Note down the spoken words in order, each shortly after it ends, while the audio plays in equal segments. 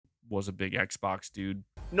Was a big Xbox dude.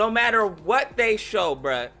 No matter what they show,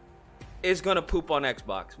 bruh, is gonna poop on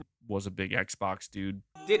Xbox. Was a big Xbox dude.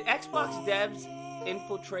 Did Xbox devs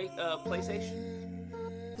infiltrate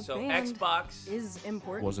PlayStation? So Xbox is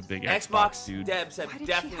important. Was a big Xbox dude. Devs have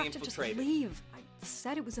definitely infiltrated. Just leave? I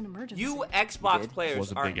said it was an emergency. You Xbox players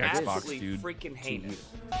was a are big Xbox absolutely dude. freaking heinous.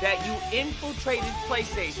 That you infiltrated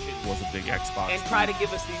PlayStation Was a big Xbox and dude. try to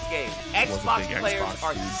give us these games. Xbox big players Xbox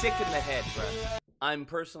are dude. sick in the head, bruh. I'm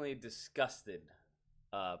personally disgusted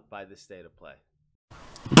by this state of play.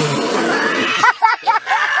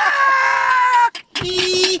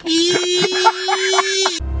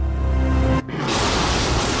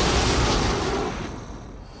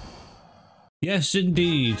 Yes,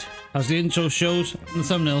 indeed. As the intro shows and the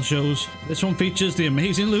thumbnail shows, this one features the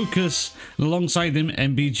amazing Lucas and alongside him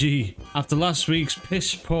MBG. After last week's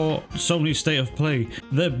piss-poor Sony State of Play,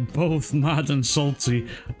 they're both mad and salty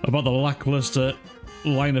about the lackluster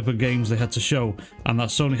lineup of games they had to show, and that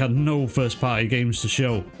Sony had no first-party games to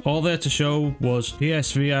show. All there to show was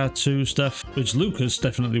PSVR 2 stuff, which Lucas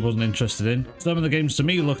definitely wasn't interested in. Some of the games to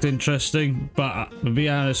me looked interesting, but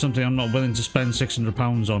VR is something I'm not willing to spend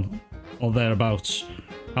 £600 on, or thereabouts,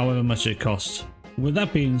 however much it costs. With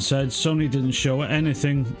that being said, Sony didn't show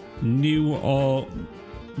anything new or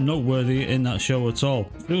noteworthy in that show at all.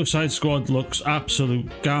 Suicide Squad looks absolute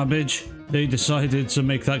garbage. They decided to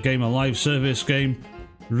make that game a live service game,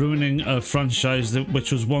 ruining a franchise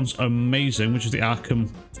which was once amazing, which was the Arkham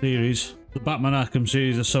series. The Batman Arkham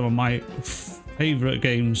series are some of my favourite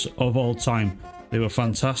games of all time. They were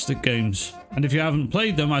fantastic games, and if you haven't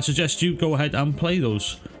played them, I suggest you go ahead and play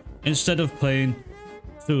those instead of playing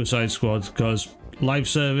Suicide Squad, because live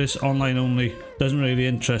service, online only, doesn't really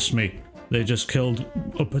interest me. They just killed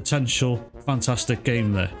a potential fantastic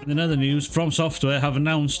game there. In other news, From Software have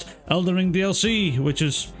announced Elden Ring DLC, which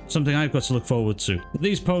is something I've got to look forward to.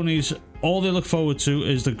 These ponies, all they look forward to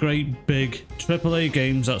is the great big AAA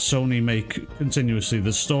games that Sony make continuously.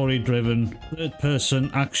 The story-driven,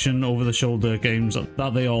 third-person, action, over-the-shoulder games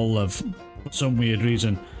that they all love for some weird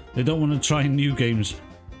reason. They don't want to try new games.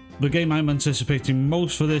 The game I'm anticipating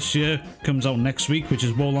most for this year comes out next week, which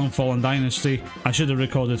is Wolong Fallen Dynasty. I should have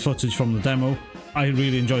recorded footage from the demo. I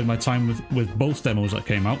really enjoyed my time with both demos that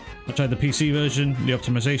came out. I tried the PC version, the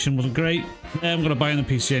optimization wasn't great. I'm going to buy it on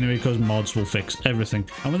the PC anyway because mods will fix everything.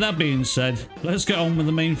 And with that being said, let's get on with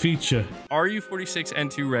the main feature.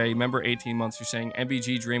 RU46N2 Ray, member 18 months, you're saying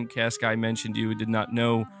MBG Dreamcast guy mentioned you, did not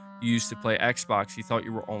know you used to play Xbox. He thought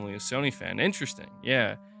you were only a Sony fan. Interesting,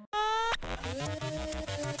 yeah.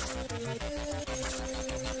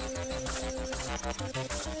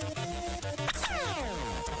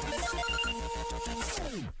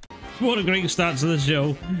 What a great start to the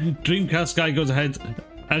show. Dreamcast guy goes ahead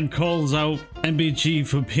and calls out MBG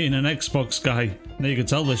for being an Xbox guy. Now you can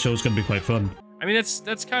tell the show's going to be quite fun. I mean,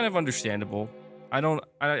 that's kind of understandable.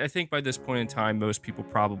 I think by this point in time, most people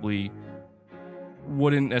probably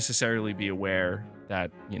wouldn't necessarily be aware that,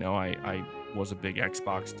 you know, I was a big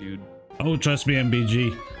Xbox dude. Oh, trust me,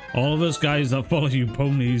 MBG. All of us guys that follow you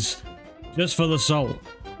ponies, just for the salt,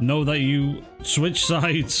 know that you switch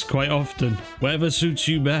sides quite often, whatever suits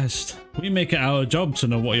you best. We make it our job to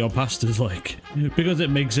know what your past is like, because it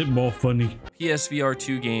makes it more funny. PSVR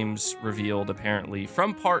 2 games revealed, apparently,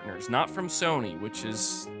 from partners, not from Sony, which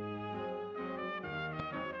is...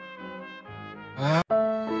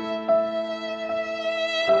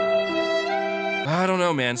 I don't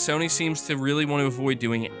know, man. Sony seems to really want to avoid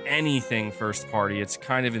doing anything first party. It's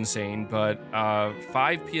kind of insane, but 5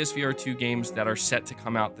 PSVR 2 games that are set to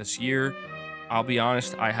come out this year. I'll be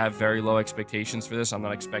honest, I have very low expectations for this. I'm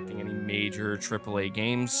not expecting any major AAA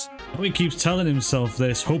games. He keeps telling himself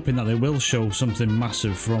this, hoping that they will show something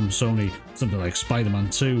massive from Sony. Something like Spider-Man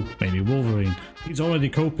 2, maybe Wolverine. He's already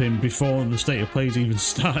coping before the State of Play's even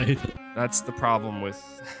started. That's the problem with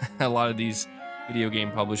a lot of these video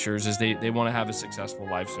game publishers, is they want to have a successful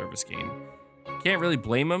live service game. Can't really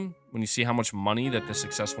blame them when you see how much money that the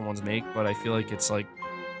successful ones make, but I feel like it's like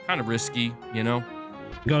kind of risky, you know?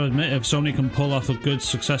 Gotta admit, if Sony can pull off a good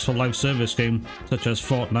successful live service game such as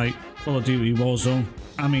Fortnite, Call of Duty Warzone,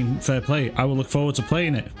 I mean, fair play, I will look forward to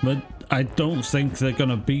playing it, but I don't think they're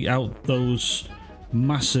gonna beat out those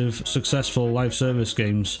massive successful live service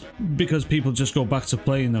games because people just go back to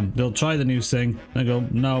playing them. They'll try the new thing and go,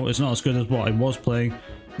 no, it's not as good as what I was playing,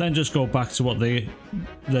 then just go back to what they're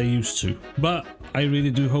used to. But I really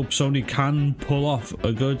do hope Sony can pull off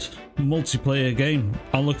a good multiplayer game.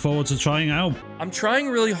 I'll look forward to trying it out. I'm trying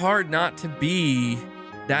really hard not to be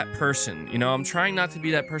that person, you know? I'm trying not to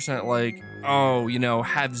be that person that, like, oh, you know,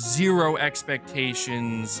 have zero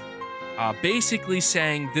expectations, basically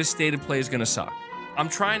saying this state of play is gonna suck. I'm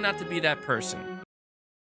trying not to be that person.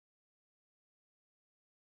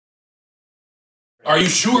 Are you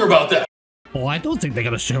sure about that? Oh, I don't think they're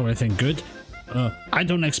gonna show anything good. I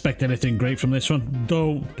don't expect anything great from this one.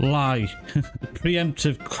 Don't lie.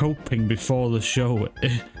 Preemptive coping before the show.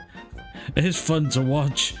 It is fun to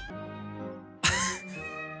watch.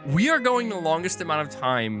 We are going the longest amount of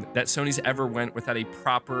time that Sony's ever went without a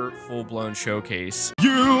proper full-blown showcase. You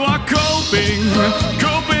are coping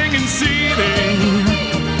and seething.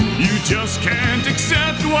 You just can't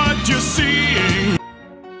accept what you're seeing.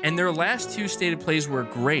 And their last 2 stated plays were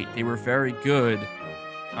great. They were very good.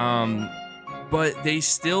 But they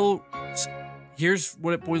still... Here's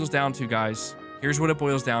what it boils down to, guys. Here's what it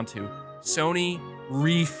boils down to. Sony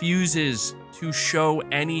refuses to show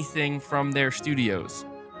anything from their studios.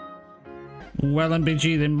 Well,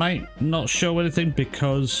 MBG, they might not show anything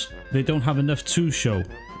because they don't have enough to show.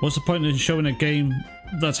 What's the point in showing a game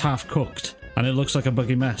that's half cooked and it looks like a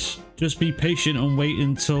buggy mess? Just be patient and wait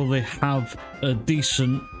until they have a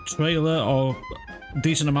decent trailer or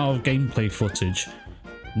decent amount of gameplay footage.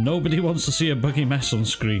 Nobody wants to see a buggy mess on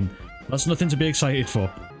screen. That's nothing to be excited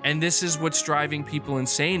for. And this is what's driving people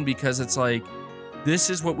insane, because it's like,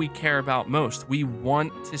 this is what we care about most. We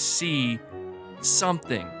want to see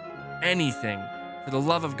something, anything, for the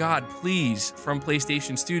love of God, please, from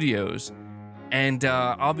PlayStation Studios. And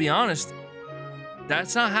I'll be honest,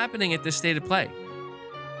 that's not happening at this state of play.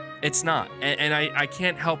 It's not. And I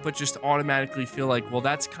can't help but just automatically feel like, well,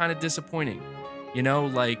 that's kind of disappointing. You know,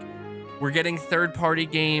 like, we're getting third-party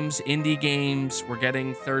games, indie games, we're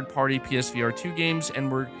getting third-party PSVR 2 games,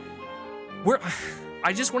 and we're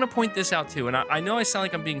I just want to point this out too, and I know I sound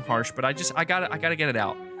like I'm being harsh, but I gotta get it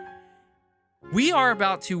out. We are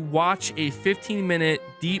about to watch a 15-minute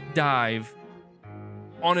deep dive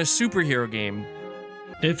on a superhero game.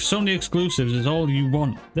 If Sony exclusives is all you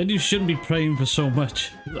want, then you shouldn't be praying for so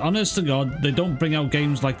much. Honest to God, they don't bring out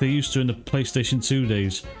games like they used to in the PlayStation 2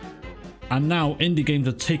 days. And now, indie games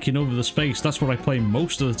are taking over the space. That's what I play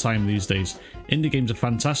most of the time these days. Indie games are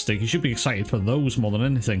fantastic. You should be excited for those more than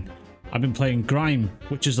anything. I've been playing Grime,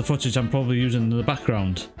 which is the footage I'm probably using in the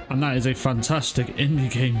background. And that is a fantastic indie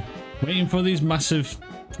game. Waiting for these massive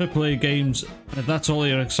AAA games, if that's all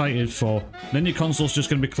you're excited for, then your console's just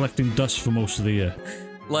going to be collecting dust for most of the year.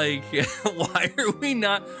 Like, why are we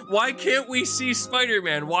not... Why can't we see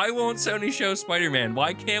Spider-Man? Why won't Sony show Spider-Man?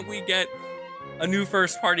 Why can't we get a new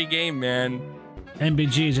first-party game, man?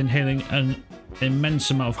 MBG is inhaling an immense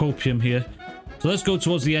amount of hopium here. So let's go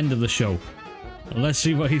towards the end of the show. Let's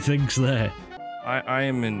see what he thinks there. I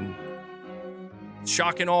am in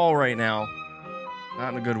shock and awe right now.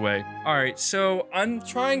 Not in a good way. All right, so I'm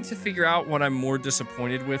trying to figure out what I'm more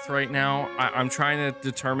disappointed with right now. I'm trying to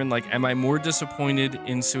determine, like, am I more disappointed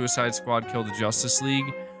in Suicide Squad Kill the Justice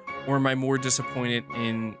League, or am I more disappointed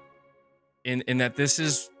in that this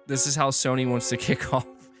is how Sony wants to kick off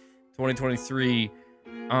 2023?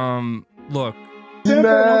 Look.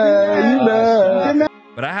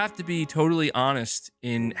 But I have to be totally honest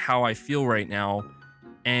in how I feel right now,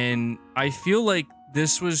 and I feel like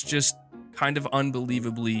this was just kind of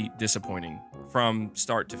unbelievably disappointing from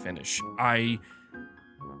start to finish. I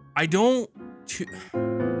don't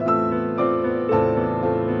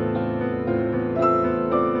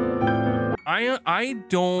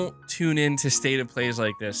tune into state of plays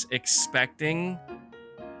like this expecting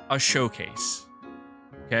a showcase.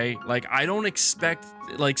 Okay, like, I don't expect,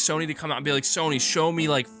 like, Sony to come out and be like, Sony, show me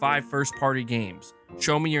like 5 first-party games.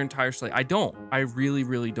 Show me your entire slate. I don't. I really,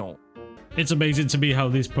 really don't. It's amazing to me how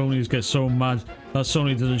these ponies get so mad that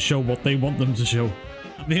Sony doesn't show what they want them to show.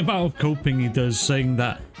 The amount of coping he does, saying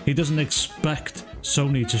that he doesn't expect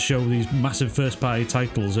Sony to show these massive first-party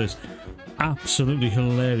titles, is absolutely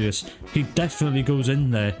hilarious. He definitely goes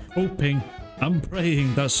in there hoping and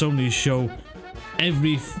praying that Sony show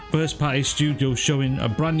every first-party studio showing a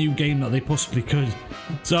brand new game that they possibly could.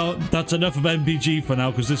 So that's enough of MBG for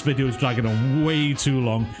now, because this video is dragging on way too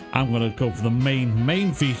long. I'm gonna go for the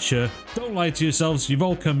main feature. Don't lie to yourselves. You've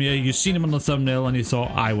all come here, you've seen him on the thumbnail, and you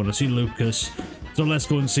thought, I want to see Lucas. So let's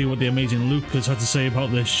go and see what the amazing Lucas had to say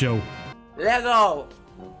about this show. Let's go.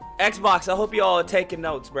 Xbox, I hope you all are taking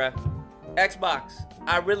notes, bruh. Xbox,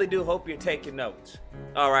 I really do hope you're taking notes.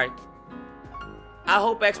 All right. I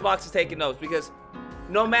hope Xbox is taking notes, because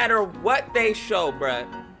no matter what they show, bruh,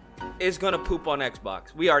 it's gonna poop on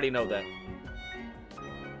Xbox. We already know that.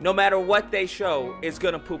 No matter what they show, it's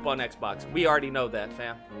gonna poop on Xbox. We already know that,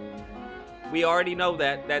 fam. We already know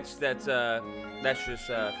that. That's just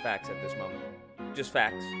facts at this moment. Just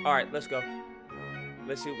facts. All right, let's go.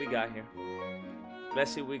 Let's see what we got here.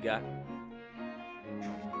 Let's see what we got.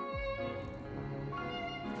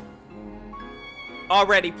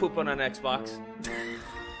 Already pooping on Xbox.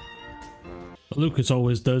 Lucas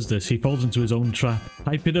always does this. He falls into his own trap,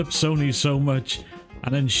 hyping up Sony so much,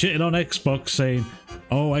 and then shitting on Xbox, saying,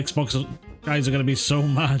 "Oh, Xbox guys are going to be so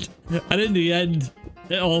mad." And in the end,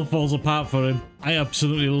 it all falls apart for him. I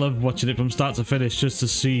absolutely love watching it from start to finish, just to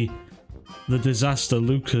see the disaster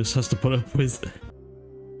Lucas has to put up with.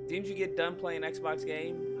 Didn't you get done playing Xbox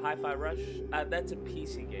game, Hi-Fi Rush? That's a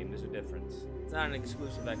PC game. There's a difference. It's not an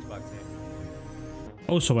exclusive Xbox game.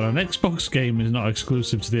 Also, when an Xbox game is not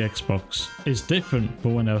exclusive to the Xbox, it's different, but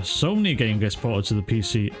when a Sony game gets ported to the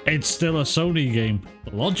PC, it's still a Sony game.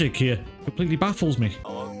 The logic here completely baffles me.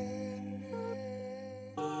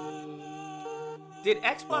 Did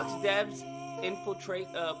Xbox devs infiltrate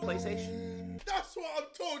PlayStation? That's what I'm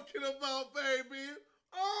talking about, baby.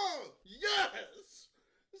 Oh, yes.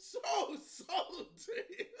 So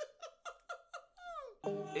salty.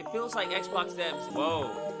 It feels like Xbox devs. Whoa.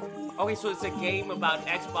 Okay, so it's a game about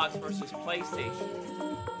Xbox versus PlayStation.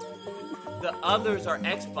 The others are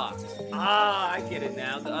Xbox. Ah, I get it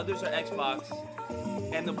now. The others are Xbox,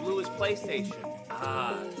 and the blue is PlayStation.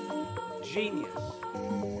 Ah, genius.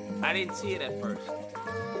 I didn't see it at first.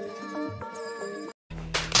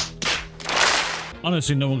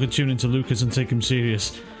 Honestly, no one could tune into Lucas and take him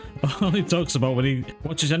serious. All he talks about when he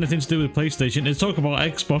watches anything to do with PlayStation is talk about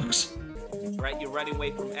Xbox. Right, you're running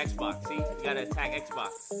away from Xbox. See, you gotta attack Xbox.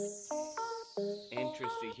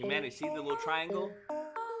 Interesting. Humanity, see the little triangle?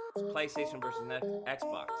 It's PlayStation versus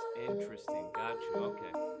Xbox. Interesting. Got you.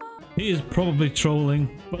 Okay. He is probably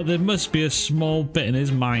trolling, but there must be a small bit in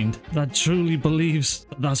his mind that truly believes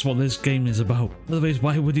that that's what this game is about. Otherwise,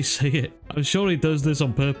 why would he say it? I'm sure he does this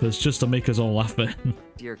on purpose just to make us all laugh at him.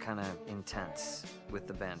 You're kind of intense with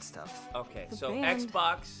the band stuff. Okay, The so band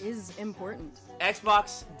Xbox is important.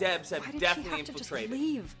 Xbox devs have Why did definitely she have to infiltrated. just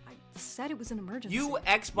leave? I said it was an emergency. You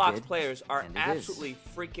Xbox did, players are and it is. absolutely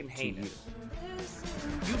freaking heinous.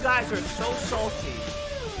 You guys are so salty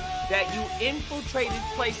that you infiltrated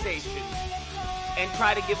PlayStation and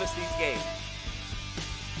try to give us these games.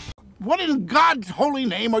 What in God's holy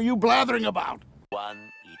name are you blathering about? One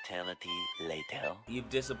eternity later. You've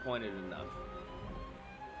disappointed enough.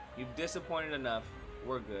 You've disappointed enough.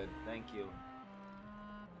 We're good. Thank you.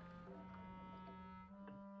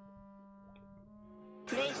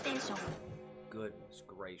 PlayStation. Goodness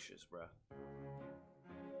gracious, bruh.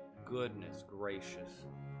 Goodness gracious.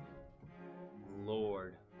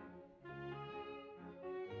 Lord.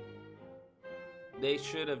 They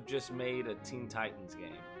should have just made a Teen Titans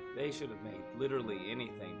game. They should have made literally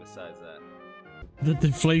anything besides that. The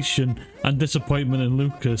deflation and disappointment in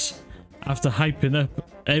Lucas after hyping up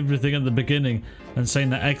everything at the beginning and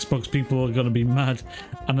saying that Xbox people are going to be mad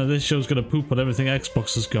and that this show's going to poop on everything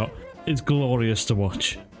Xbox has got. It's glorious to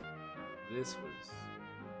watch. This was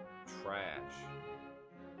trash.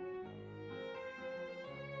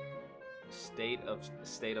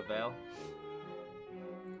 State of L.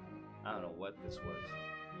 I don't know what this was.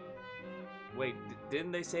 Wait,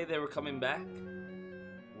 didn't they say they were coming back?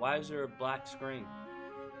 Why is there a black screen?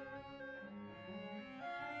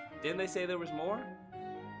 Didn't they say there was more?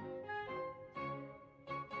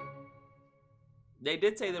 They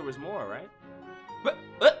did say there was more, right?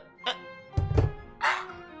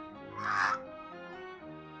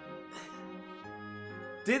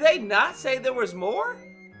 Did they not say there was more?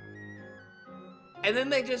 And then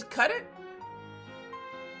they just cut it?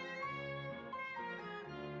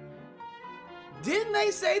 Didn't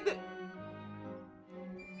they say that?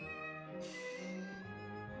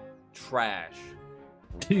 Trash.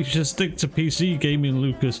 You should stick to PC gaming,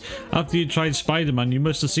 Lucas. After you tried Spider-Man, you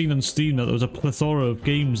must have seen on Steam that there was a plethora of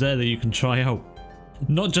games there that you can try out.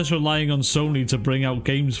 Not just relying on Sony to bring out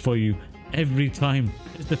games for you every time.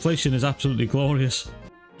 This deflation is absolutely glorious.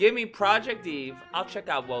 Give me Project Eve. I'll check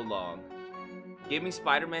out Wolong. Give me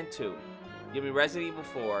Spider-Man 2. Give me Resident Evil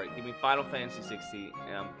 4. Give me Final Fantasy 16,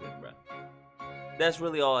 and I'm good, bro. That's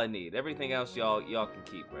really all I need. Everything else, y'all can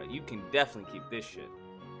keep, bro. You can definitely keep this shit.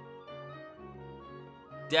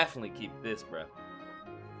 Definitely keep this, bro.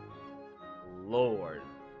 Lord.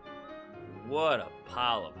 What a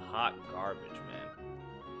pile of hot garbage,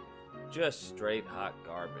 man. Just straight hot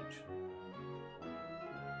garbage.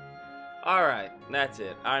 Alright, that's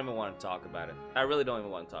it. I don't even want to talk about it. I really don't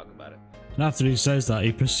even want to talk about it. And after he says that,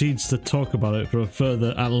 he proceeds to talk about it for a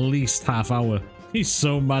further at least half hour. He's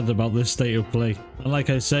so mad about this state of play. And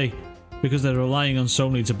like I say, because they're relying on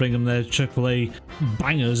Sony to bring them their AAA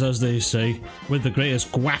bangers, as they say, with the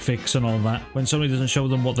greatest graphics and all that, when Sony doesn't show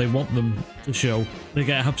them what they want them to show, they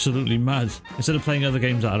get absolutely mad. Instead of playing other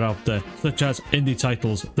games that are out there, such as indie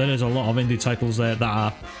titles, there is a lot of indie titles there that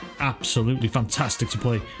are absolutely fantastic to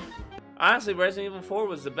play. Honestly, Resident Evil 4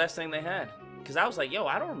 was the best thing they had. Because I was like, yo,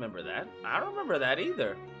 I don't remember that. I don't remember that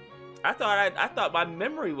either. I thought my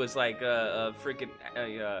memory was like freaking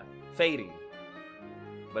fading.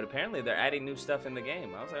 But apparently they're adding new stuff in the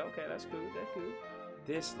game. I was like, okay, that's cool. That's cool.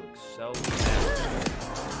 This looks so bad.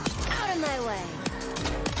 Out of my way.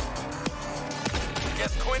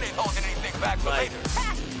 Guess Quinn ain't holding anything back for later.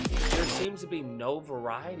 There seems to be no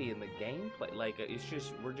variety in the gameplay. Like, it's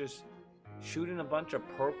just, we're just shooting a bunch of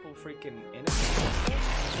purple freaking enemies.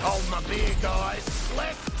 Oh, my big guys,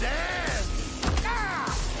 let's dance! Ah!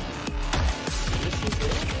 This is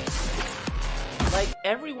it. Like,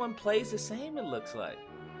 everyone plays the same, it looks like.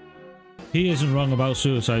 He isn't wrong about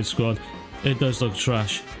Suicide Squad. It does look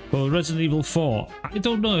trash. But with Resident Evil 4, I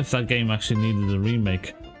don't know if that game actually needed a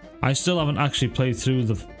remake. I still haven't actually played through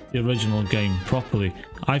the original game properly.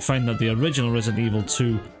 I find that the original Resident Evil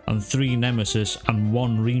 2 and 3 Nemesis and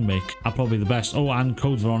 1 remake are probably the best. Oh, and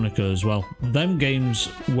Code Veronica as well. Them games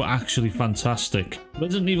were actually fantastic.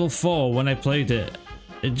 Resident Evil 4, when I played it,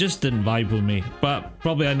 it just didn't vibe with me. But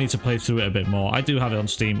probably I need to play through it a bit more. I do have it on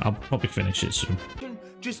Steam. I'll probably finish it soon.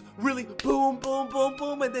 Just really boom, boom, boom,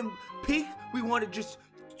 boom, and then peak. We wanted just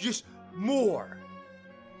more.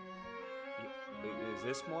 Is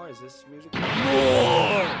this more? Is this music?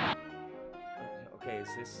 More! Okay, is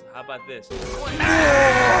this, how about this?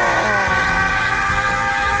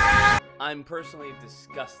 I'm personally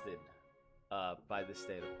disgusted by the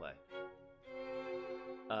state of play.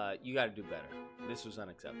 You gotta do better. This was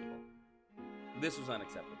unacceptable. This was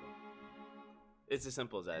unacceptable. It's as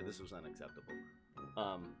simple as that. This was unacceptable.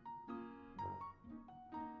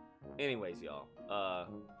 Anyways, y'all.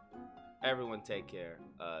 Everyone take care.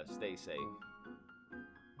 Stay safe.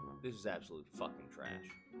 This is absolute fucking trash.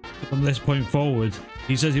 From this point forward,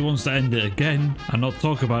 he says he wants to end it again and not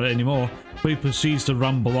talk about it anymore, but he proceeds to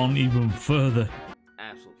ramble on even further.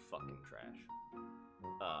 Absolute fucking trash.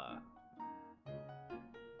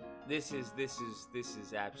 This is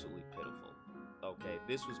absolutely pitiful. Okay,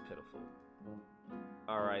 this was pitiful.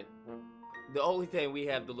 All right. The only thing we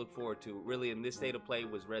have to look forward to, really, in this state of play,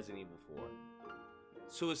 was Resident Evil 4.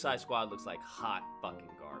 Suicide Squad looks like hot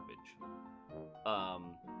fucking garbage.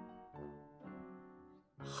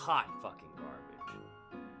 Hot fucking garbage.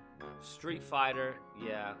 Street Fighter,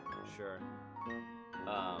 yeah, sure.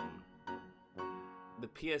 The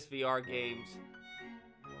PSVR games,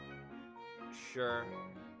 sure.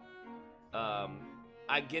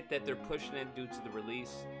 I get that they're pushing it due to the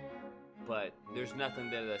release, but there's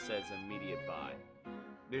nothing there that says immediate buy.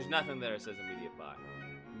 There's nothing there that says immediate buy.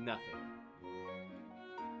 Nothing.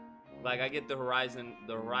 Like, I get the Horizon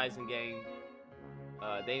game.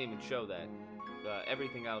 They didn't even show that.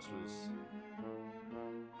 Everything else was...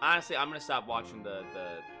 Honestly, I'm gonna stop watching the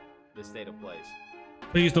state of plays.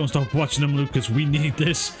 Please don't stop watching them, Lucas. We need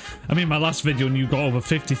this. I mean, my last video and you got over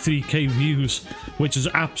 53k views, which is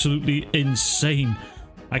absolutely insane.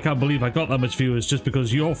 I can't believe I got that much viewers just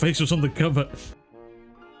because your face was on the cover.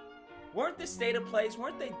 Weren't the state of plays,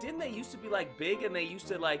 didn't they used to be like big, and they used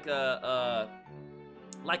to like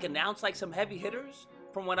announce like some heavy hitters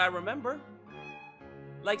from what I remember?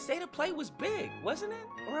 Like, state of play was big, wasn't it?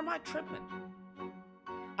 Or am I tripping?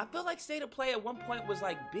 I feel like state of play at one point was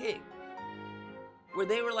like big, where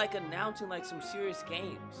they were like announcing like some serious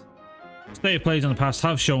games. State of plays in the past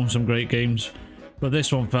have shown some great games, but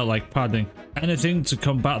this one felt like padding. Anything to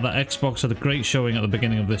combat that Xbox had a great showing at the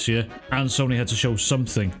beginning of this year, and Sony had to show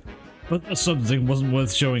something. But that something wasn't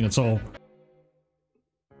worth showing at all.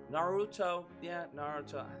 Naruto, yeah,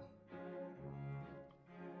 Naruto.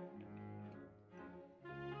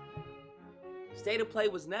 State of play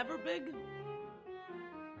was never big?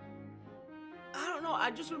 I don't know, I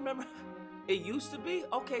just remember it used to be?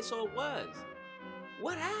 Okay, so it was.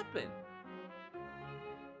 What happened?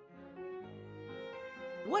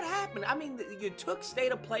 What happened? I mean, you took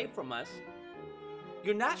state of play from us.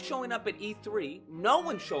 You're not showing up at E3. No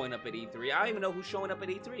one's showing up at E3. I don't even know who's showing up at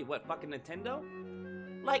E3. What, fucking Nintendo?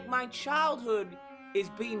 Like, my childhood is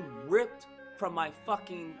being ripped from my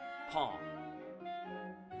fucking palm.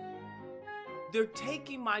 They're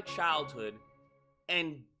taking my childhood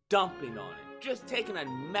and dumping on it. Just taking a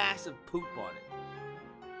massive poop on it.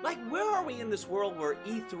 Like, where are we in this world where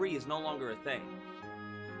E3 is no longer a thing?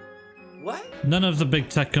 What? None of the big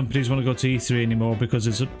tech companies want to go to E3 anymore because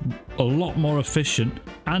it's a lot more efficient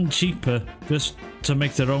and cheaper just to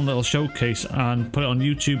make their own little showcase and put it on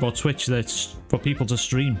YouTube or Twitch that's for people to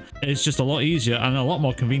stream. It's just a lot easier and a lot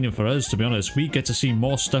more convenient for us, to be honest. We get to see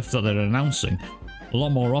more stuff that they're announcing a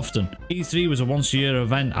lot more often. E3 was a once-a-year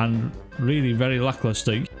event and really very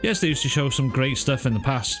lackluster. Yes, they used to show some great stuff in the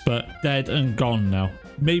past, but dead and gone now.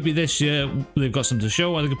 Maybe this year they've got something to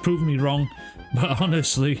show, or they could prove me wrong. But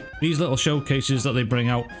honestly, these little showcases that they bring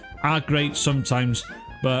out are great sometimes,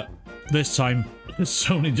 but this time,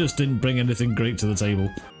 Sony just didn't bring anything great to the table.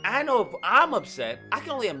 I know if I'm upset, I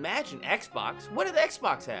can only imagine Xbox. What did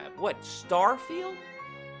Xbox have? What, Starfield?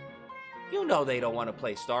 You know they don't want to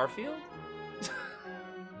play Starfield.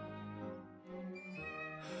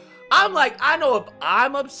 I'm like, I know if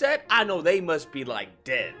I'm upset, I know they must be like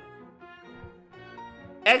dead.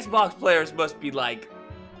 Xbox players must be like,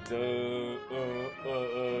 He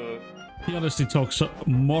honestly talks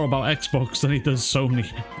more about Xbox than he does Sony.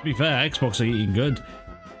 To be fair, Xbox are eating good.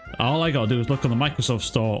 All I gotta do is look on the Microsoft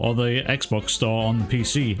Store or the Xbox Store on the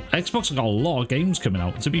PC. Xbox have got a lot of games coming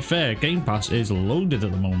out. To be fair, Game Pass is loaded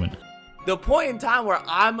at the moment. The point in time where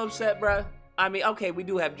I'm upset, bruh, I mean, okay, we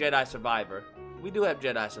do have Jedi Survivor.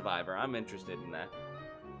 I'm interested in that.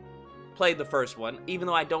 Played the first one, even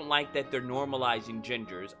though I don't like that they're normalizing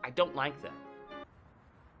gingers. I don't like that.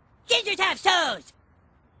 Gingers have souls!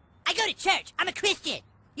 I go to church. I'm a Christian.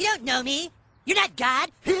 You don't know me. You're not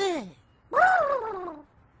God. It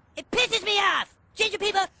pisses me off. Ginger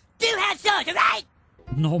people do have souls, alright?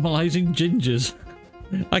 Normalizing gingers.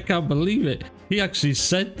 I can't believe it. He actually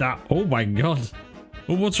said that. Oh my god.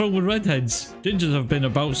 Well, what's wrong with redheads? Gingers have been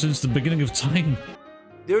about since the beginning of time.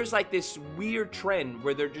 There's like this weird trend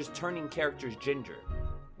where they're just turning characters ginger.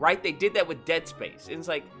 Right? They did that with Dead Space. And it's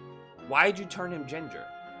like, why'd you turn him ginger?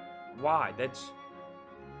 Why? That's...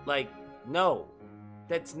 like, no.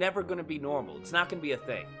 That's never going to be normal. It's not going to be a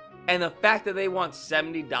thing. And the fact that they want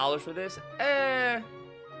 $70 for this,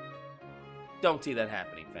 don't see that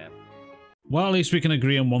happening, fam. Well, at least we can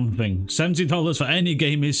agree on one thing. $70 for any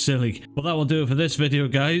game is silly. Well, that will do it for this video,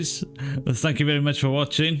 guys. Thank you very much for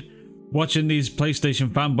watching. Watching these PlayStation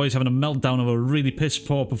fanboys having a meltdown of a really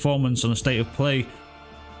piss-poor performance on a State of Play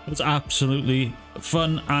was absolutely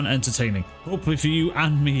fun and entertaining. Hopefully for you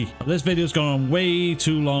and me. This video's gone on way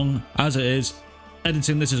too long as it is.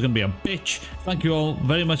 Editing this is going to be a bitch. Thank you all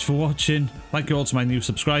very much for watching. Thank you all to my new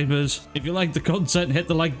subscribers. If you like the content, hit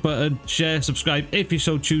the like button, share, subscribe if you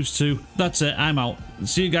so choose to. That's it, I'm out.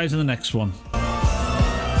 See you guys in the next one.